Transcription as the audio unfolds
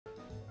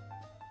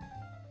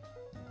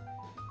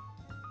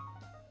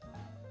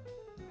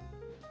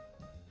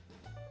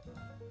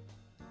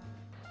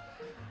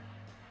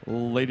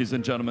Ladies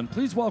and gentlemen,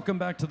 please welcome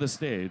back to the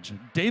stage,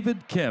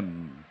 David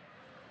Kim.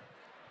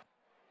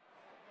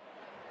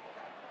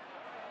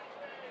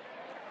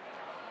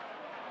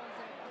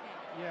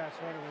 Yeah, it's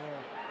right over there.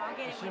 I'll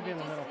get it. It should be in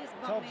the middle.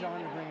 Tell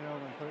John to bring it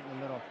over and put it in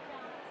the middle.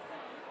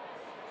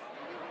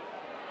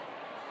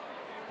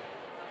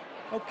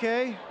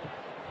 Okay.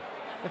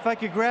 If I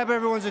could grab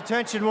everyone's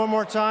attention one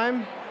more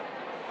time.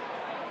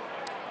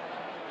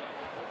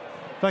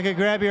 If I could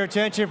grab your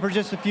attention for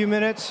just a few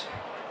minutes.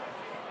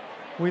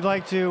 We'd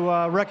like to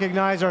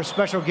recognize our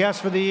special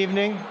guest for the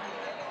evening.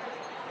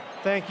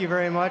 Thank you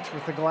very much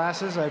with the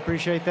glasses. I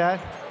appreciate that.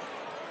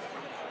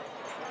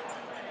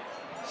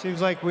 Seems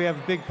like we have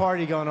a big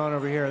party going on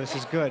over here. This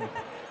is good.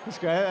 This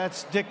guy,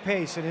 that's Dick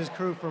Pace and his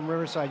crew from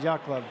Riverside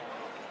Yacht Club.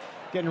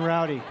 Getting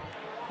rowdy.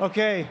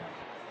 Okay,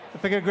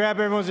 if I could grab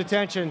everyone's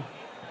attention.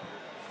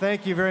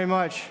 Thank you very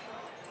much.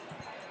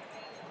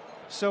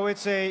 So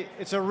it's a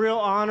real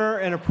honor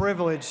and a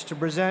privilege to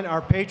present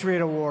our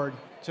Patriot Award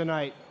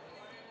tonight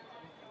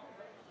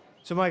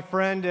to my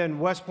friend and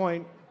West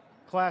Point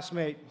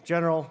classmate,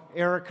 General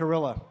Erik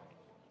Kurilla.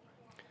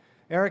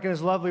 Erik and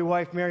his lovely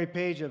wife, Mary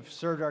Page, have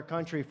served our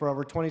country for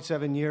over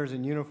 27 years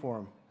in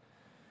uniform.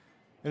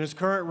 In his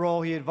current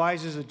role, he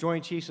advises the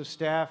Joint Chiefs of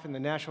Staff in the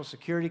National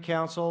Security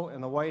Council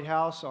and the White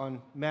House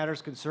on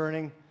matters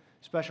concerning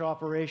special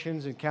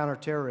operations and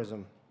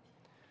counterterrorism.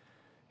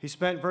 He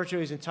spent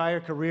virtually his entire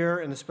career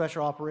in the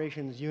special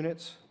operations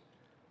units,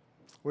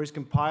 where he's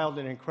compiled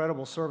an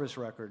incredible service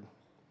record.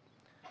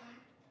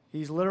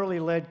 He's literally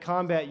led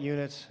combat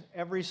units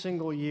every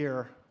single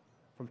year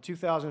from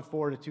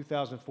 2004 to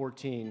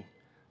 2014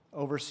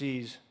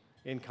 overseas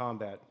in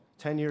combat,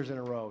 10 years in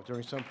a row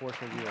during some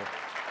portion of the year.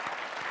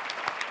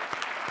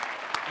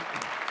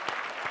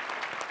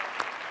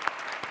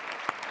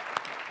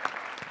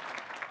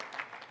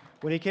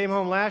 When he came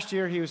home last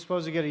year, he was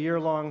supposed to get a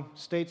year-long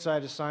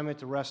stateside assignment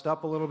to rest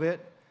up a little bit,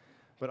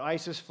 but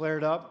ISIS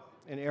flared up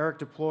and Erik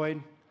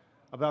deployed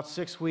about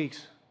 6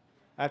 weeks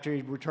after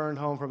he returned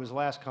home from his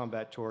last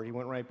combat tour. He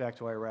went right back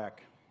to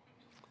Iraq.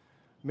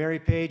 Mary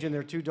Page and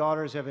their 2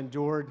 daughters have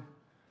endured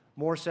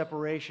more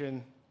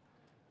separation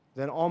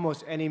than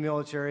almost any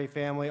military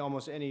family,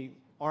 almost any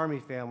Army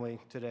family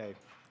today.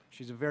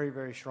 She's a very,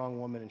 very strong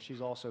woman, and she's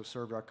also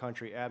served our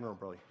country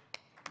admirably.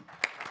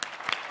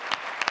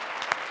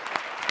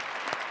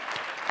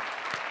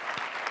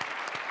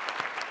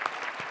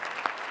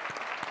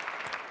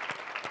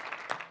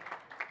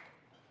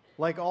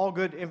 Like all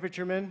good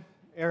infantrymen,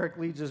 Erik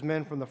leads his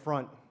men from the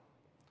front.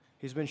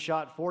 He's been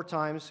shot 4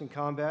 times in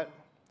combat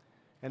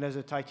and has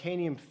a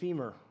titanium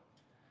femur,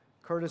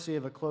 courtesy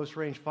of a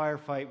close-range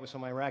firefight with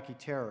some Iraqi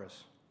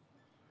terrorists.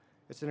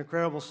 It's an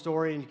incredible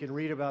story, and you can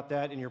read about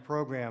that in your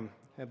program,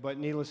 but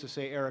needless to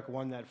say, Erik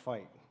won that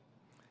fight.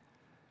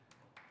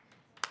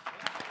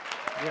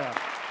 Yeah.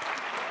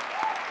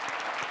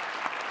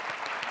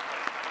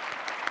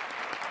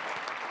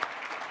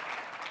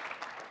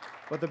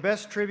 But the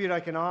best tribute I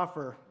can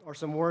offer are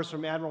some words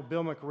from Admiral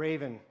Bill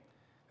McRaven,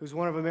 who's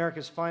one of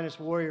America's finest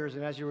warriors,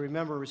 and as you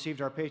remember,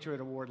 received our Patriot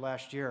Award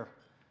last year.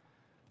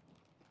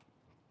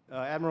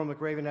 Admiral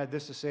McRaven had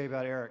this to say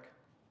about Erik.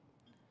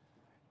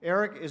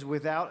 Erik is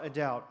without a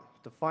doubt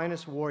the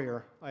finest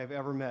warrior I have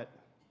ever met.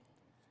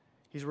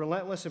 He's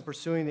relentless in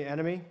pursuing the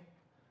enemy.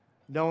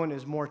 No one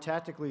is more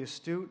tactically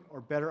astute or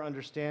better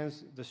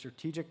understands the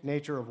strategic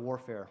nature of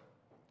warfare.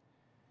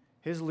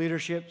 His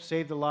leadership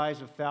saved the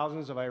lives of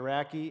thousands of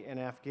Iraqi and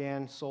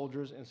Afghan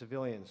soldiers and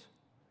civilians.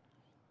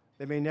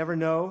 They may never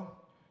know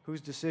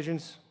whose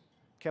decisions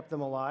kept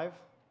them alive,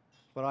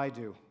 but I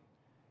do.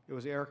 It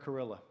was Erik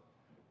Kurilla.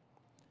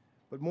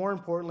 But more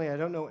importantly, I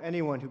don't know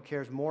anyone who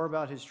cares more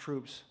about his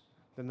troops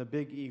than the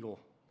Big Eagle.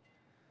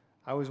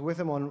 I was with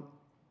him on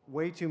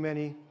way too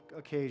many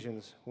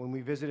occasions when we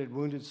visited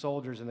wounded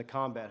soldiers in the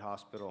combat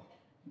hospital.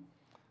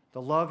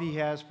 The love he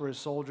has for his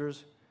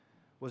soldiers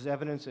was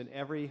evident in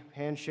every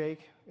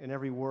handshake, in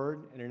every word,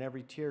 and in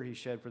every tear he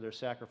shed for their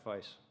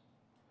sacrifice.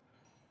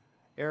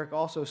 Erik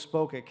also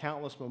spoke at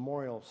countless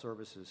memorial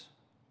services.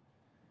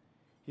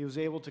 He was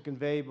able to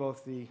convey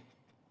both the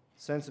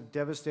sense of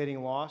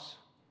devastating loss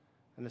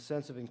and a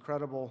sense of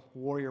incredible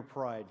warrior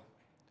pride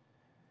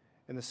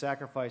in the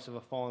sacrifice of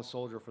a fallen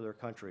soldier for their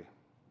country.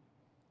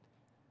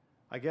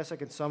 I guess I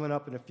can sum it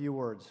up in a few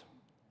words.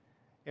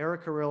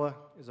 Erik Kurilla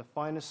is the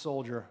finest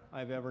soldier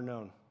I've ever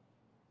known.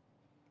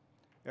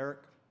 Erik,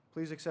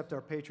 please accept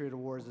our Patriot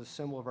Award as a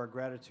symbol of our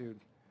gratitude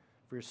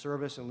for your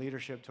service and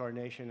leadership to our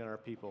nation and our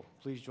people.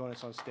 Please join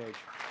us on stage.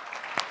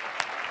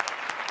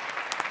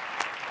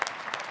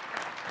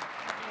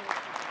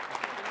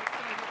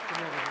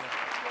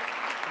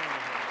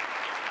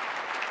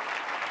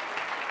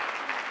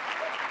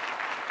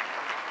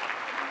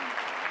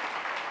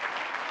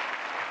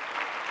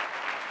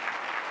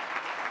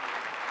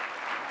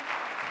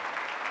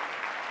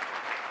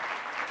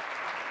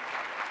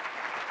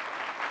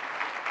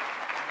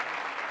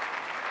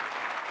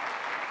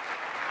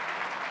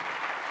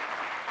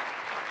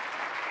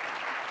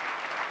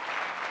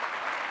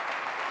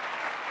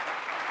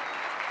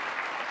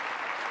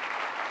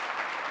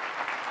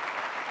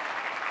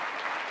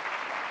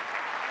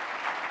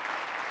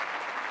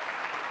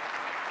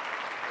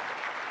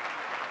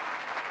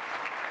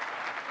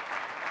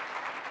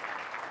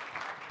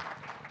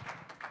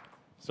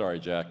 Sorry,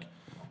 Jack.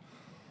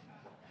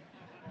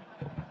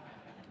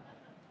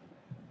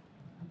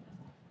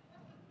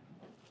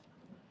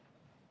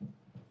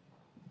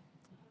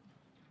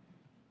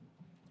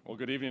 Well,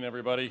 good evening,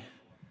 everybody.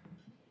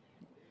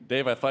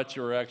 Dave, I thought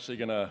you were actually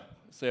going to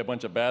say a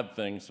bunch of bad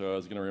things, so I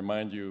was going to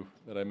remind you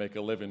that I make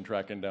a living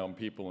tracking down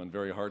people in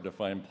very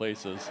hard-to-find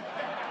places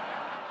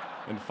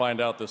and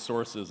find out the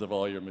sources of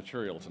all your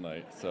material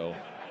tonight. So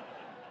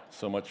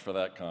much for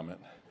that comment.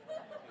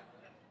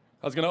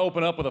 I was going to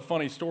open up with a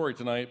funny story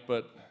tonight,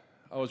 but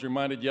I was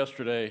reminded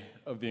yesterday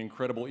of the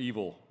incredible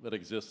evil that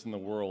exists in the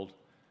world,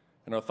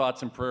 and our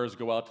thoughts and prayers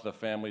go out to the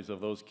families of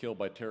those killed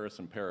by terrorists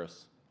in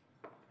Paris.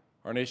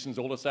 Our nation's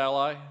oldest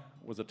ally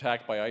was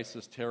attacked by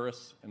ISIS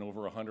terrorists, and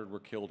over 100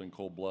 were killed in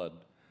cold blood,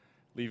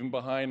 leaving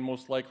behind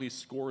most likely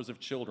scores of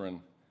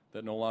children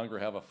that no longer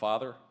have a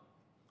father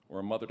or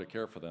a mother to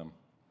care for them.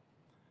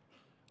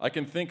 I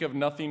can think of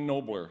nothing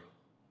nobler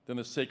than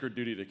the sacred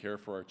duty to care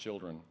for our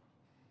children,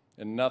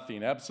 and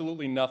nothing,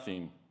 absolutely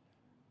nothing,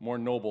 more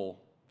noble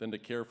than to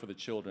care for the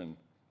children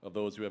of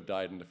those who have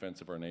died in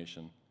defense of our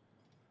nation.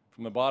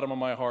 From the bottom of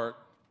my heart,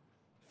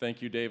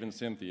 thank you, Dave and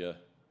Cynthia,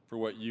 for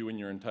what you and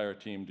your entire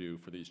team do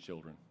for these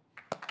children.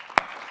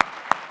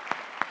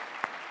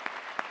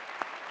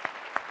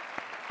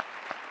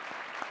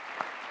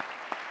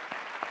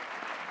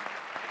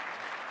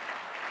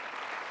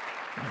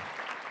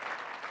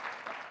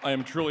 I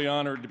am truly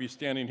honored to be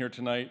standing here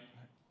tonight,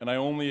 and I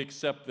only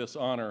accept this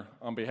honor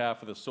on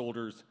behalf of the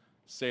soldiers,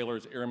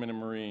 sailors, airmen, and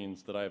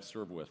Marines that I have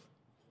served with.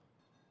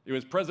 It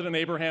was President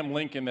Abraham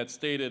Lincoln that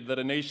stated that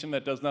a nation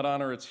that does not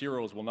honor its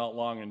heroes will not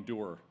long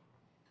endure.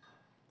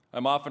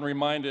 I'm often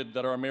reminded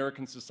that our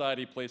American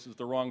society places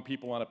the wrong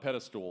people on a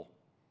pedestal.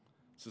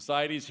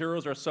 Society's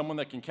heroes are someone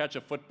that can catch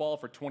a football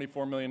for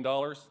 $24 million,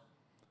 or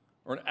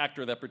an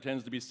actor that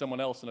pretends to be someone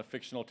else in a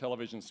fictional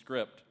television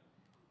script,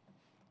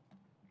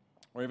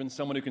 or even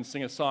someone who can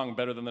sing a song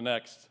better than the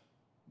next.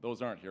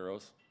 Those aren't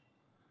heroes.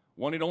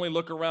 One need only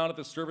look around at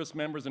the service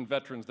members and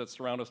veterans that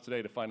surround us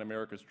today to find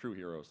America's true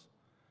heroes.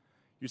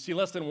 You see,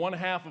 less than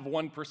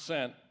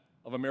 0.5%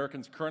 of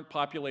Americans' current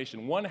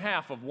population,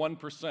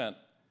 0.5%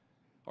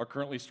 are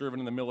currently serving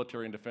in the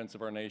military in defense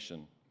of our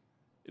nation.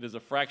 It is a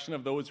fraction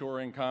of those who are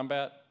in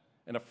combat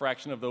and a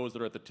fraction of those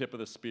that are at the tip of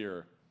the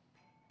spear.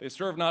 They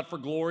serve not for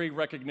glory,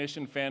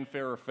 recognition,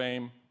 fanfare, or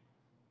fame,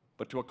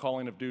 but to a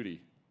calling of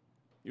duty.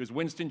 It was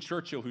Winston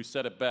Churchill who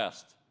said it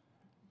best: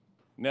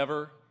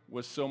 "Never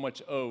was so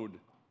much owed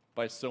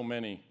by so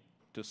many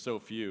to so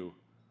few."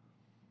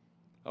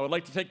 I would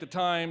like to take the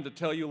time to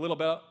tell you a little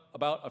bit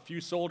about a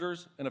few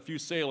soldiers and a few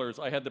sailors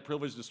I had the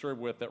privilege to serve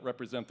with that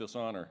represent this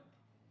honor.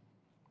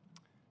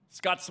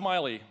 Scott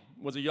Smiley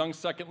was a young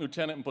second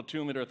lieutenant and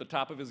platoon leader at the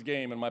top of his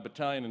game in my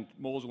battalion in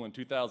Mosul in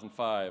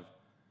 2005.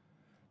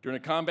 During a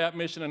combat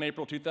mission in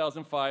April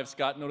 2005,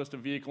 Scott noticed a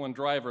vehicle and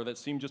driver that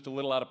seemed just a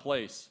little out of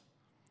place.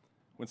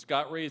 When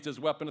Scott raised his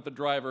weapon at the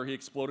driver, he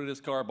exploded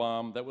his car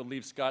bomb that would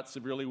leave Scott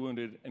severely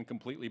wounded and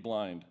completely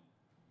blind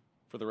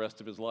for the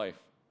rest of his life.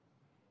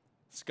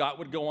 Scott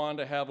would go on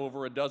to have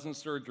over a dozen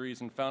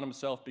surgeries and found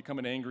himself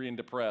becoming angry and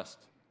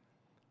depressed.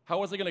 How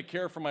was I going to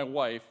care for my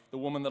wife, the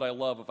woman that I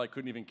love, if I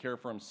couldn't even care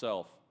for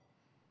himself?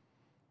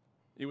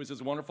 It was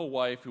his wonderful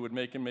wife who would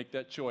make him make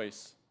that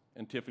choice,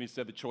 and Tiffany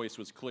said the choice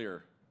was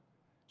clear.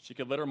 She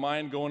could let her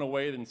mind go in a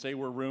way and say,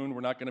 "We're ruined,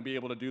 we're not going to be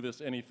able to do this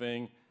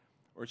anything,"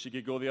 or she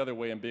could go the other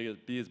way and be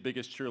his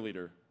biggest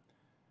cheerleader.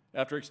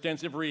 After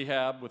extensive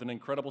rehab with an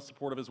incredible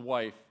support of his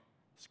wife,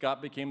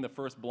 Scott became the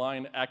first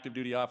blind active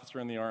duty officer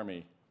in the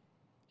Army.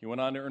 He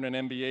went on to earn an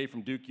MBA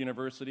from Duke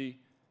University,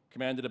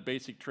 commanded a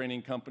basic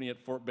training company at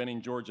Fort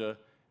Benning, Georgia,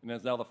 and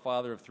is now the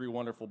father of 3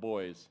 wonderful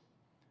boys.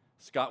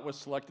 Scott was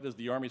selected as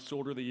the Army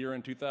Soldier of the Year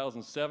in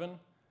 2007,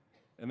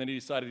 and then he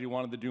decided he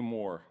wanted to do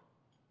more.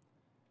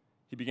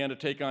 He began to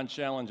take on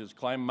challenges,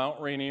 climbed Mount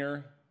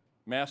Rainier,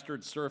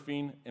 mastered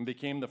surfing, and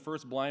became the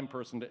first blind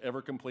person to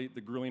ever complete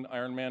the grueling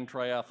Ironman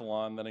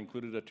triathlon that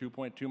included a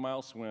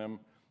 2.2-mile swim,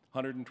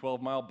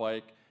 112-mile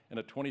bike, and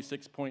a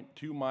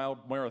 26.2-mile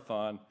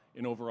marathon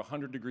in over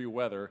 100-degree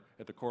weather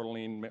at the Coeur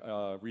d'Alene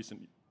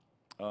recent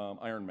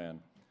Ironman.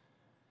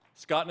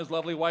 Scott and his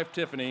lovely wife,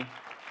 Tiffany,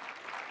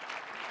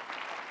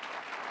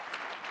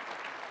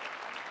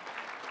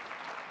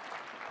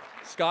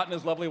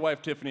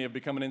 have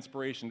become an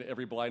inspiration to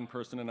every blind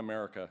person in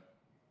America.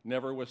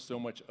 Never was so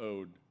much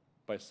owed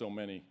by so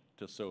many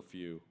to so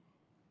few.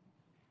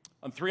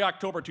 On 3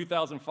 October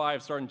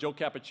 2005, Sergeant Joe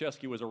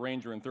Kapacheski was a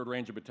ranger in 3rd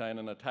Ranger Battalion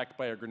and attacked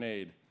by a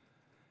grenade,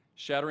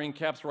 shattering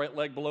Cap's right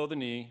leg below the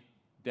knee,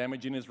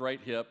 damaging his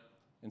right hip,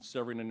 and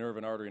severing a nerve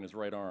and artery in his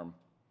right arm.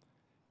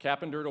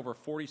 Cap endured over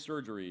 40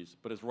 surgeries,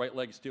 but his right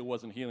leg still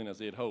wasn't healing as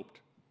he had hoped.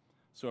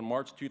 So in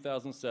March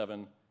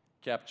 2007,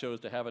 Cap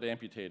chose to have it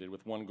amputated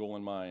with one goal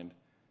in mind: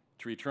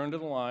 to return to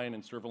the line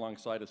and serve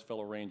alongside his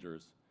fellow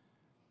Rangers.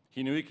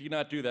 He knew he could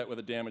not do that with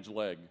a damaged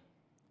leg.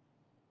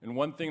 And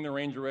one thing the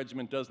Ranger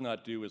Regiment does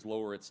not do is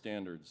lower its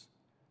standards.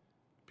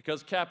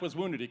 Because Cap was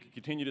wounded, he could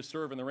continue to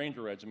serve in the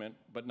Ranger Regiment,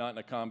 but not in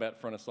a combat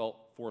front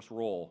assault force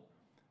role.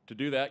 To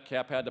do that,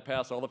 Cap had to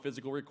pass all the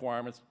physical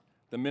requirements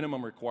the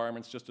minimum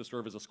requirements just to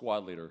serve as a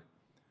squad leader.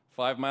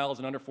 5 miles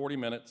in under 40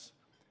 minutes,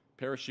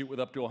 parachute with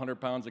up to 100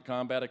 pounds of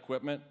combat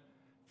equipment,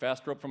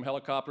 fast rope from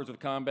helicopters with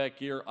combat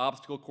gear,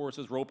 obstacle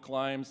courses, rope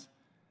climbs,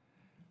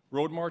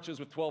 road marches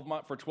with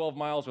 12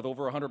 miles with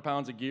over 100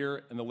 pounds of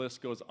gear, and the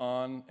list goes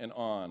on and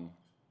on.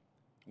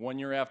 1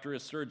 year after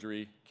his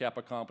surgery, Cap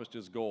accomplished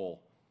his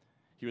goal.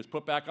 He was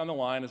put back on the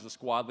line as a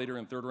squad leader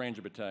in 3rd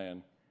Ranger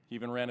Battalion. He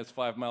even ran his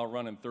 5-mile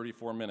run in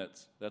 34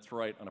 minutes. That's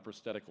right, on a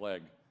prosthetic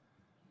leg.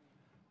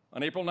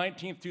 On April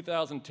 19,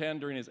 2010,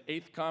 during his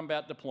 8th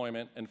combat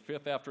deployment and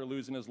 5th after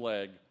losing his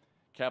leg,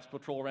 Cap's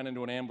patrol ran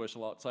into an ambush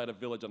outside a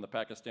village on the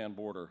Pakistan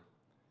border.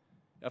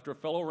 After a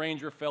fellow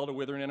ranger fell to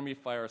withering enemy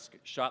fire,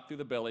 shot through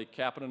the belly,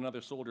 Cap and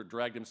another soldier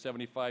dragged him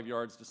 75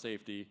 yards to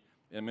safety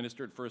and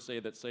administered first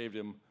aid that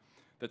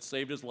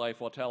saved his life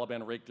while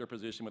Taliban raked their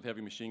position with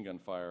heavy machine gun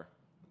fire.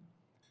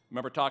 I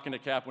remember talking to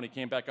Cap when he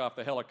came back off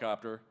the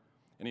helicopter,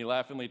 and he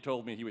laughingly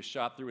told me he was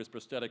shot through his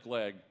prosthetic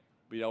leg,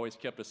 but he always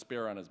kept a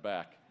spare on his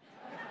back.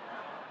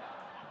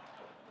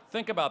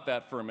 Think about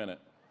that for a minute.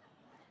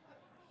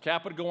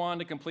 Cap would go on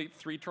to complete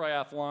 3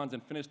 triathlons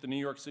and finish the New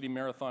York City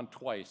Marathon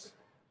twice,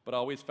 but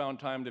always found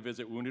time to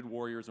visit wounded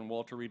warriors in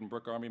Walter Reed and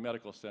Brooke Army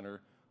Medical Center,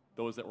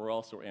 those that were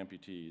also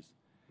amputees.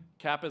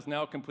 Cap has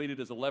now completed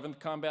his 11th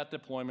combat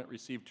deployment,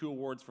 received 2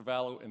 awards for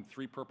valor and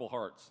 3 Purple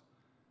Hearts.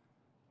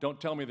 Don't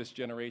tell me this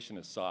generation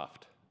is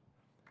soft.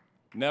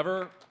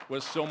 Never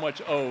was so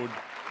much owed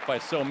by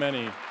so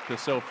many to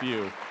so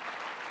few.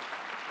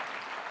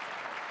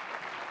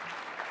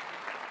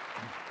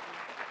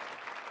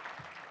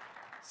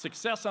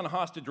 Success on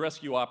hostage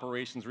rescue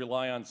operations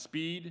rely on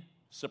speed,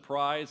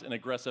 surprise, and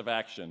aggressive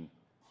action,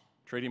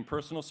 trading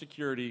personal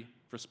security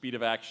for speed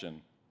of action,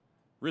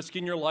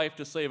 risking your life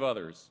to save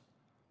others.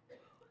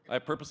 I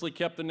purposely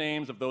kept the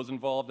names of those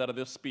involved out of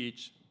this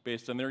speech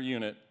based on their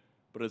unit,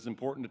 but it's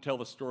important to tell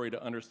the story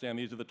to understand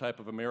these are the type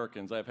of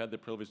Americans I've had the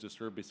privilege to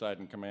serve beside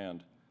in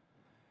command.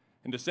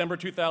 In December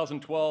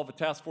 2012,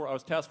 I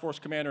was task force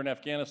commander in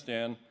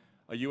Afghanistan.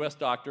 A U.S.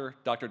 doctor,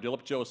 Dr.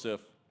 Dilip Joseph,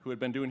 who had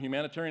been doing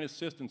humanitarian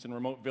assistance in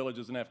remote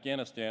villages in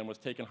Afghanistan, was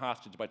taken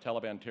hostage by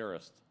Taliban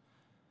terrorists.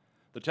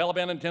 The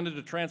Taliban intended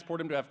to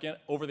transport him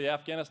over the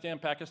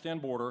Afghanistan-Pakistan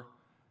border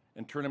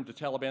and turn him to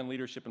Taliban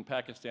leadership in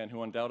Pakistan,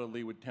 who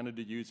undoubtedly intended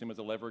to use him as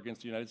a lever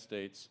against the United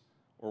States,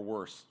 or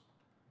worse.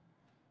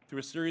 Through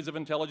a series of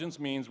intelligence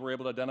means, we were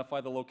able to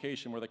identify the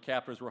location where the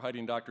captors were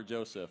hiding Dr.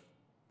 Joseph.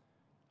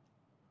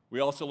 We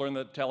also learned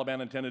that the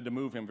Taliban intended to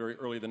move him very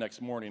early the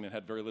next morning and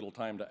had very little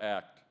time to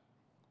act.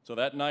 So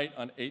that night,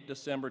 on 8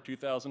 December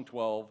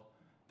 2012,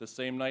 the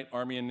same night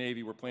Army and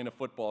Navy were playing a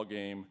football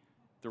game,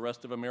 the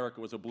rest of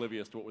America was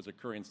oblivious to what was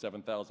occurring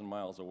 7,000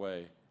 miles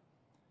away.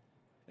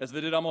 As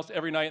they did almost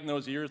every night in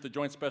those years, the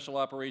Joint Special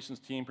Operations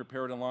Team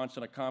prepared and launched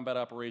on a combat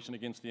operation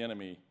against the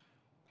enemy.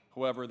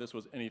 However, this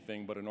was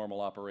anything but a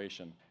normal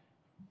operation.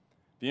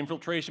 The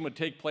infiltration would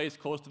take place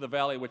close to the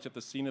valley, which at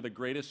the scene of the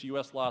greatest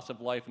U.S. loss of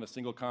life in a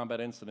single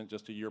combat incident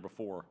just a year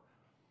before.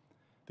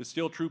 The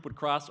SEAL troop would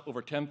cross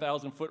over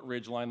 10,000-foot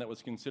ridgeline that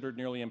was considered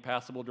nearly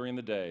impassable during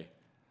the day.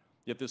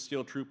 Yet this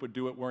SEAL troop would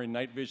do it wearing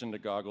night vision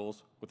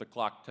goggles with the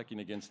clock ticking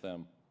against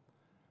them.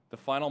 The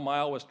final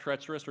mile was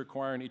treacherous,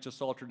 requiring each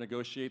assaulter to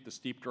negotiate the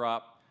steep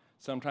drop,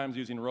 sometimes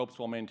using ropes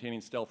while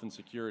maintaining stealth and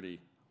security.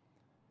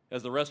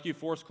 As the rescue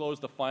force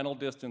closed the final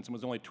distance and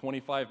was only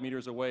 25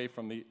 meters away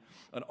from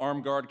an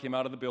armed guard came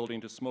out of the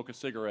building to smoke a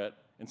cigarette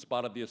and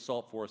spotted the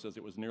assault force as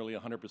it was nearly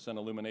 100%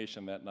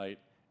 illumination that night,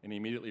 and he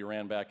immediately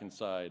ran back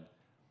inside.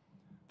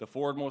 The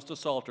forwardmost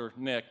assaulter,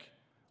 Nick,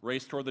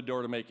 raced toward the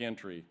door to make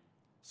entry.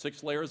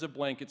 6 layers of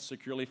blankets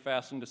securely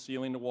fastened to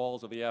ceiling the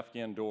walls of the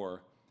Afghan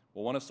door.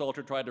 While one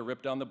assaulter tried to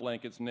rip down the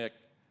blankets, Nick,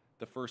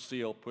 the first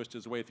SEAL, pushed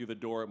his way through the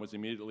door and was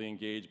immediately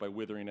engaged by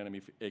withering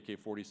enemy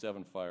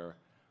AK-47 fire.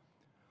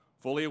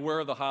 Fully aware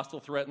of the hostile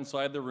threat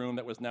inside the room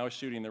that was now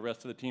shooting, the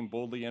rest of the team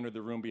boldly entered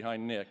the room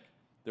behind Nick,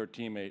 their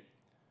teammate,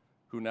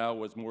 who now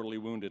was mortally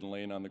wounded and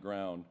laying on the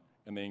ground,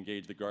 and they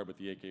engaged the guard with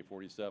the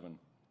AK-47.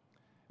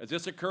 As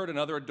this occurred,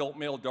 another adult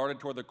male darted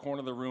toward the corner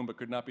of the room but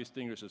could not be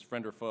distinguished as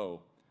friend or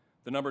foe.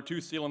 The number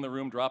 2 SEAL in the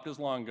room dropped his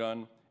long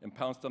gun and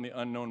pounced on the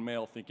unknown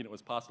male, thinking it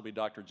was possibly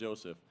Dr.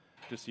 Joseph,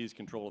 to seize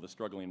control of the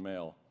struggling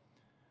male.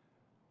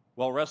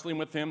 While wrestling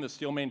with him, the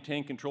SEAL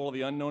maintained control of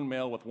the unknown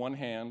male with one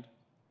hand,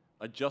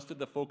 adjusted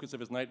the focus of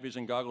his night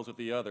vision goggles with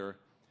the other,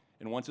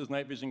 and once his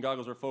night vision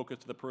goggles were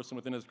focused to the person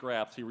within his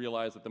grasp, he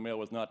realized that the male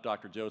was not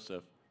Dr.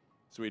 Joseph,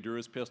 so he drew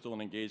his pistol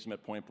and engaged him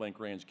at point-blank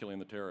range, killing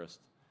the terrorist.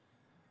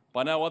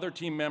 By now, other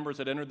team members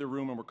had entered the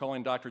room and were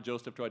calling Dr.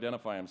 Joseph to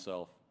identify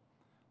himself.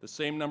 The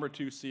same number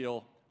 2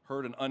 SEAL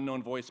heard an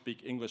unknown voice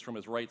speak English from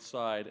his right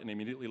side and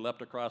immediately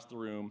leapt across the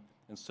room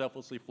and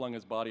selflessly flung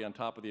his body on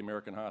top of the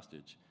American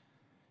hostage,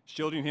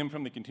 shielding him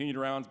from the continued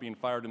rounds being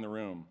fired in the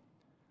room.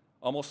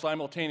 Almost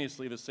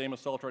simultaneously, the same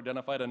assaulter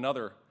identified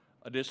another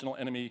additional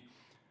enemy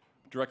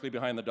directly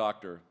behind the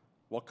doctor.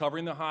 While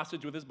covering the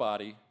hostage with his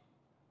body,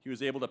 he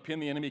was able to pin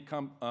the enemy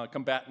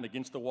combatant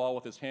against the wall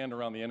with his hand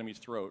around the enemy's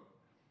throat.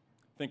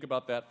 Think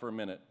about that for a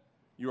minute.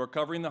 You are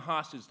covering the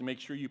hostage to make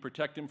sure you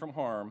protect him from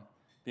harm,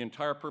 the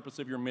entire purpose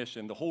of your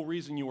mission, the whole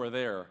reason you are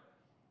there,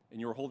 and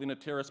you are holding a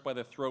terrorist by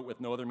the throat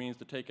with no other means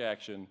to take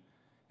action,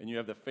 and you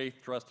have the faith,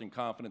 trust, and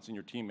confidence in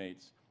your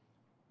teammates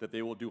that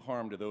they will do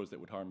harm to those that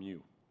would harm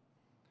you.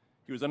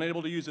 He was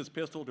unable to use his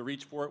pistol. To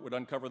reach for it would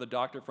uncover the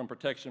doctor from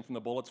protection from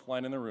the bullets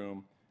flying in the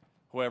room.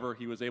 However,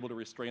 he was able to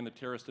restrain the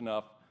terrorist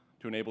enough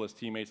to enable his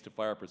teammates to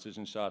fire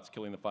precision shots,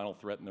 killing the final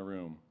threat in the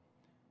room.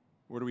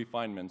 Where do we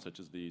find men such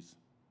as these?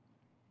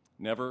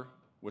 Never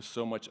was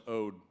so much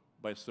owed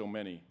by so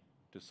many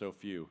to so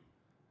few.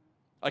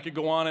 I could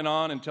go on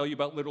and tell you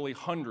about literally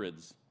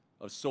hundreds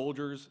of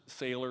soldiers,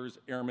 sailors,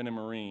 airmen, and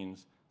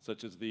Marines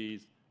such as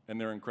these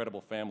and their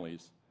incredible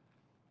families.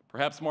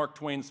 Perhaps Mark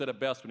Twain said it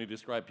best when he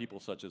described people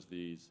such as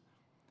these.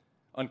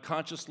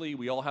 Unconsciously,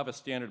 we all have a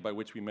standard by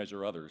which we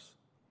measure others.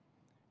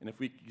 And if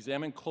we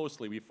examine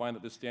closely, we find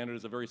that this standard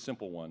is a very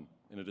simple one,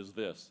 and it is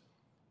this.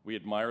 We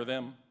admire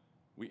them,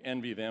 we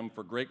envy them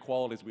for great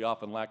qualities we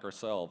often lack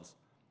ourselves.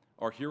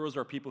 Our heroes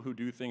are people who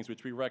do things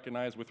which we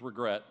recognize with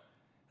regret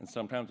and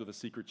sometimes with a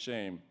secret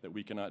shame that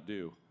we cannot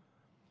do.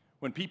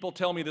 When people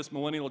tell me this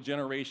millennial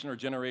generation or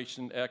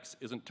Generation X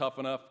isn't tough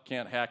enough,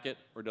 can't hack it,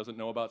 or doesn't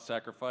know about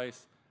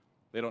sacrifice,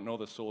 they don't know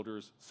the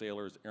soldiers,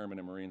 sailors, airmen,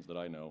 and Marines that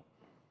I know.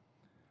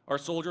 Our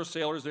soldiers,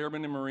 sailors,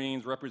 airmen, and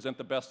Marines represent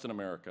the best in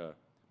America.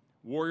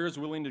 Warriors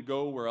willing to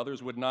go where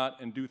others would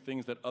not and do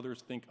things that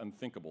others think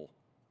unthinkable.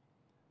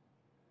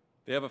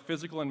 They have a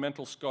physical and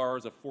mental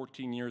scars of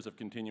 14 years of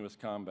continuous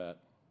combat.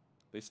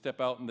 They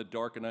step out in the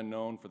dark and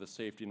unknown for the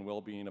safety and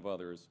well-being of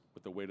others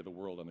with the weight of the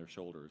world on their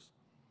shoulders.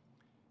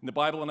 In the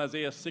Bible in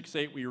Isaiah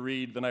 6:8 we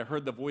read, "Then I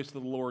heard the voice of the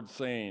Lord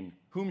saying,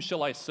 'Whom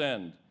shall I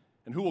send,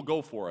 and who will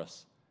go for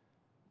us?'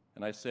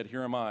 And I said,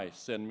 'Here am I,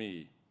 send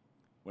me.'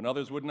 When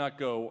others would not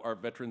go, our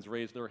veterans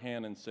raised their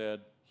hand and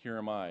said, 'Here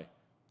am I,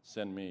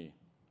 send me.'"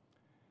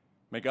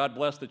 May God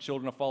bless the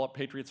Children of Fallout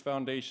Patriots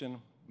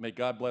Foundation. May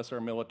God bless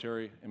our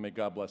military, and may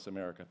God bless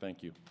America.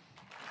 Thank you.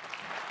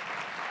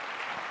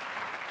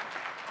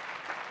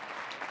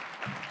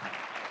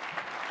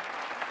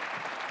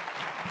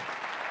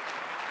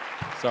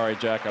 Sorry,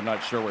 Jack, I'm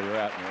not sure where you're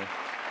at, man.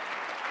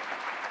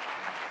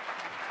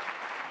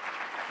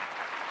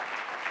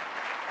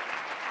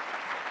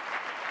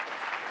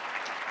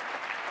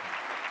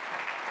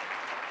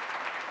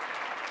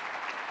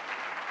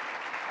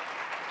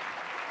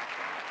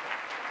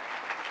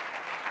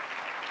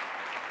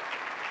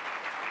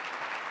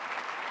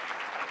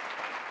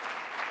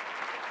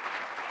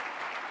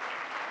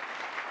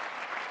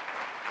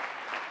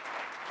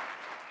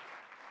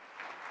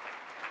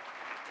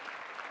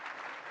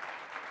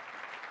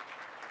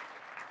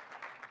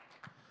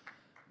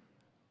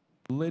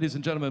 Ladies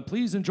and gentlemen,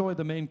 please enjoy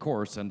the main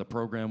course, and the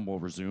program will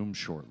resume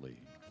shortly.